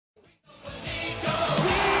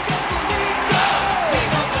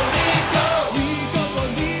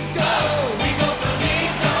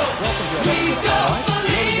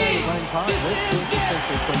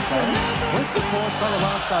Australia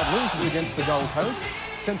last start loses against the Gold Coast.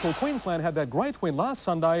 Central Queensland had that great win last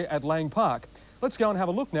Sunday at Lang Park. Let's go and have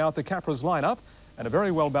a look now at the Capras lineup. And a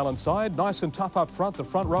very well-balanced side, nice and tough up front. The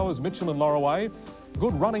front rowers, Mitchell and Lorraway.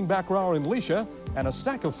 Good running back rower in Leisha, and a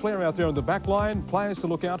stack of flair out there in the back line. Players to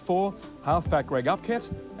look out for, halfback Greg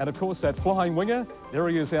Upkett, and of course that flying winger, there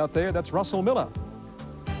he is out there, that's Russell Miller.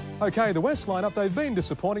 Okay, the West lineup, they've been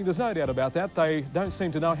disappointing, there's no doubt about that. They don't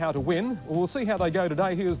seem to know how to win. We'll see how they go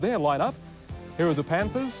today. Here's their lineup. Here are the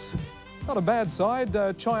Panthers. Not a bad side.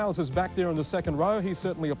 Childs is back there in the second row. He's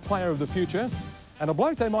certainly a player of the future. And a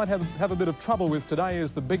bloke they might have a bit of trouble with today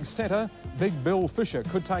is the big centre, Big Bill Fisher.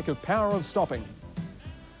 Could take a power of stopping.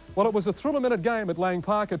 Well, it was a thriller-minute game at Lang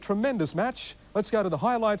Park, a tremendous match. Let's go to the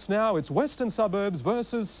highlights now. It's Western Suburbs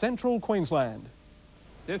versus Central Queensland.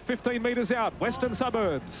 They're 15 metres out, Western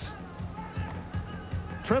Suburbs.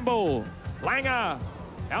 Trimble, Langer,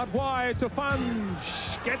 out wide to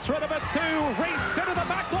Funge, gets rid of it to Reese into the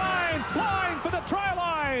back line, flying for the try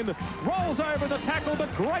line, rolls over the tackle,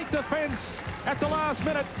 but great defence at the last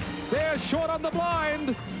minute. They're short on the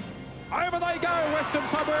blind. Over they go, Western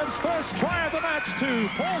Suburbs, first try of the match to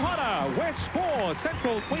Paul Hodder, West 4,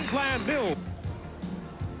 Central Queensland 0.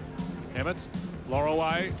 Emmett,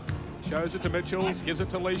 Lorraway, shows it to Mitchell, gives it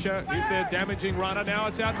to Leisha. He's their damaging runner. Now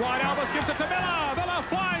it's out wide. Albus gives it to Miller. Miller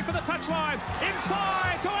flying for the touchline.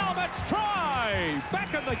 Inside to Albert's try.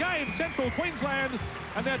 Back in the game, Central Queensland.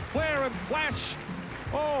 And that flare and flash.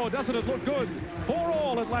 Oh, doesn't it look good?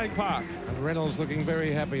 4-all at Lang Park. And Reynolds looking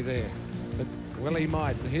very happy there. But, well, he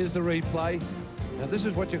might. And here's the replay. Now, this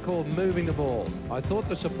is what you call moving the ball. I thought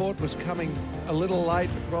the support was coming a little late,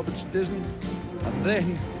 but Roberts didn't. And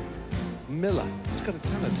then Miller, he's got a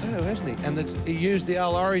ton of toe, hasn't he? And he used the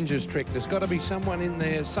old oranges trick. There's got to be someone in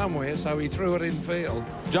there somewhere, so he threw it in field.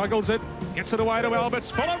 Juggles it, gets it away to Alberts.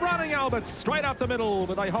 Full of running, Alberts, straight up the middle,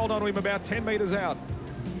 but they hold on to him about 10 metres out.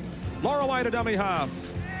 Lorraway to dummy half.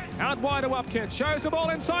 Out wide to Upkett, shows the ball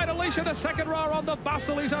inside. Alicia, the second rower on the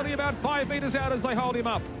bustle. He's only about 5 metres out as they hold him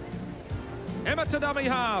up. Emmett to dummy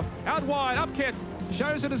half. Out wide, Upkett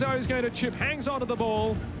shows it as though he's going to chip, hangs onto the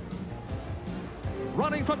ball.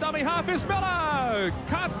 Running from dummy half is Miller.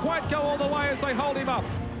 Can't quite go all the way as they hold him up.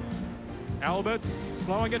 Alberts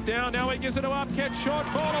slowing it down. Now he gives it to Upkett. Short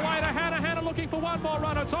ball away to Hannah. Hannah looking for one more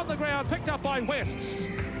run. It's on the ground. Picked up by Wests.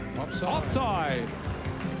 Offside.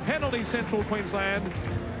 Penalty, Central Queensland.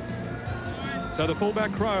 So the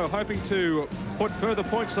fullback Crow hoping to put further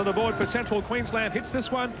points on the board for Central Queensland. Hits this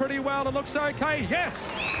one pretty well. It looks okay.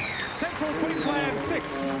 Yes! Central Queensland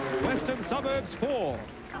 6. Western Suburbs 4.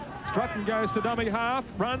 Strutton goes to dummy half,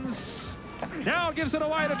 runs, now gives it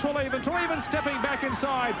away to Treleaven. Treleaven stepping back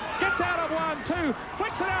inside, gets out of 1-2,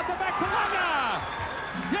 flicks it out the back to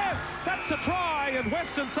Langer. Yes, that's a try, and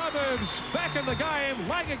Western Suburbs back in the game.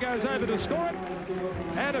 Langer goes over to score it,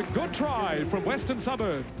 and a good try from Western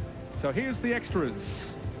Suburbs. So here's the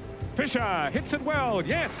extras. Fisher hits it well,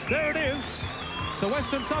 yes, there it is. So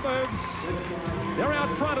Western Suburbs, they're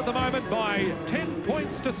out front at the moment by 10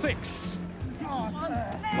 points to 6.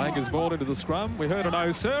 Langer's ball into the scrum. We heard an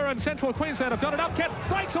 "oh sir," and Central Queensland have done it. Upkett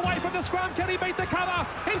breaks away from the scrum. Can he beat the cover?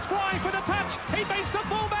 He's flying for the touch. He beats the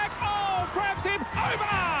fullback. Oh, grabs him.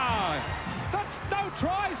 Over! That's no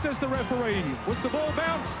try, says the referee. Was the ball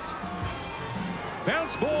bounced?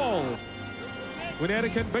 Bounce ball.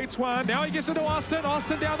 Winnedekin beats one. Now he gives it to Austin.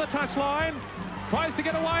 Austin down the touchline. Tries to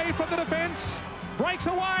get away from the defence. Breaks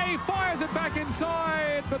away, fires it back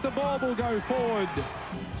inside, but the ball will go forward.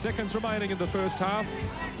 Seconds remaining in the first half.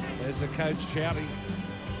 There's the coach shouting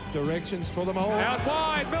directions for them all. Out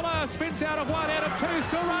wide, Miller spins out of 1, out of 2,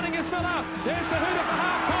 still running is Miller. There's the hooter for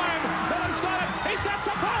half-time. Miller's got it, he's got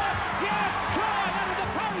support. Yes, try under the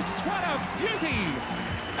post, what a beauty.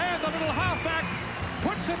 And the little halfback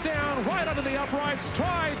puts it down right under the uprights.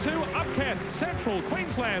 Try to Upkett. Central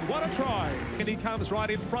Queensland, what a try. And he comes right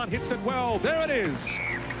in front, hits it well. There it is.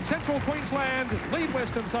 Central Queensland lead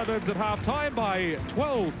Western Suburbs at half-time by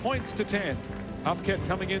 12 points to 10. Upkett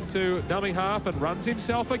coming into dummy half and runs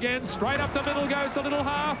himself again. Straight up the middle goes the little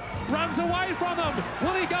half. Runs away from them.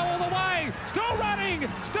 Will he go all the way? Still running.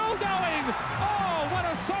 Still going. Oh, what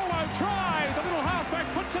a solo try. The little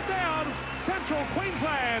halfback puts it down. Central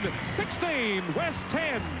Queensland 16, West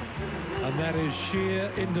 10. And that is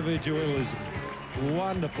sheer individualism.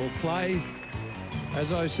 Wonderful play.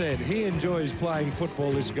 As I said, he enjoys playing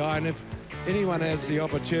football, this guy, and if anyone has the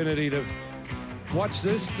opportunity to watch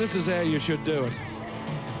this, this is how you should do it.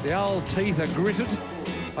 The old teeth are gritted.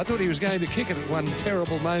 I thought he was going to kick it at one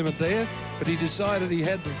terrible moment there, but he decided he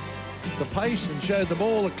had the pace and showed them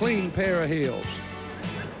all a clean pair of heels.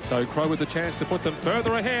 So Crow with the chance to put them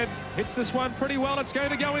further ahead. Hits this one pretty well. It's going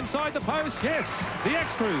to go inside the post. Yes, the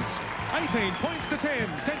extras. 18 points to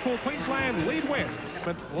 10. Central Queensland lead Wests.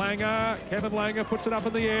 But Kevin Langer puts it up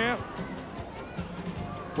in the air.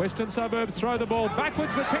 Western Suburbs throw the ball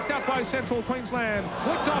backwards, but picked up by Central Queensland.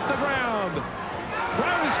 Flicked off the ground.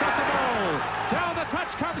 Brough's got the ball. Down the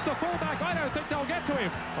touch comes the fullback. I don't think they'll get to him.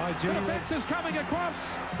 The defence is coming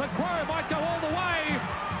across, but Crow might go all the way.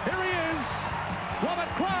 Here he is. Robert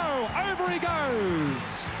Crow. Over he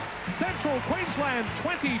goes. Central Queensland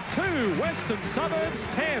 22, Western Suburbs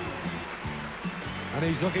 10. And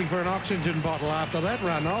he's looking for an oxygen bottle after that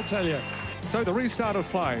run, I'll tell you. So the restart of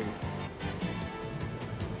play.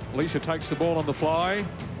 Alicia takes the ball on the fly.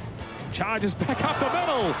 Charges back up the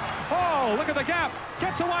middle. Oh, look at the gap.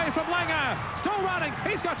 Gets away from Langer. Still running.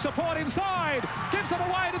 He's got support inside. Gives it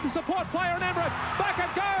away to the support player in Everett. Back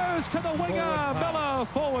it goes to the winger. Miller,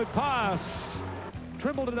 forward pass.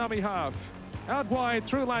 Trimble to dummy half. Out wide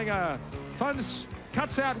through Langer. Funds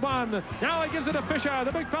cuts out one. Now he gives it to Fisher.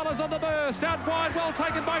 The big fella's on the burst. Out wide, well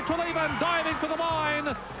taken by Treleaven. Diving for the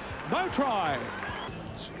line. No try.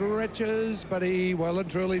 Stretches, but he well and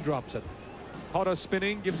truly drops it. Potter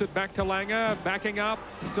spinning, gives it back to Langer. Backing up.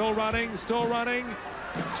 Still running, still running.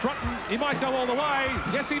 Strutton, he might go all the way.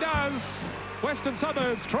 Yes, he does. Western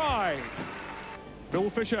Suburbs try. Bill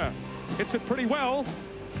Fisher hits it pretty well.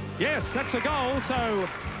 Yes, that's a goal, so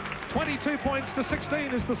 22 points to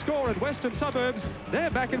 16 is the score at Western Suburbs. They're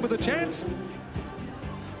back in with a chance.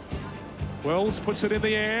 Wells puts it in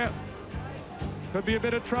the air. Could be a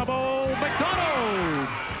bit of trouble. McDonald!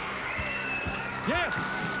 Yes!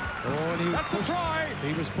 Oh, and that's a try.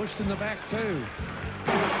 He was pushed in the back too.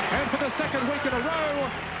 And for the second week in a row,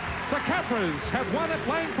 the Capras have won at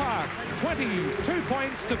Lane Park. 22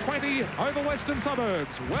 points to 20 over Western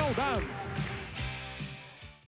Suburbs. Well done.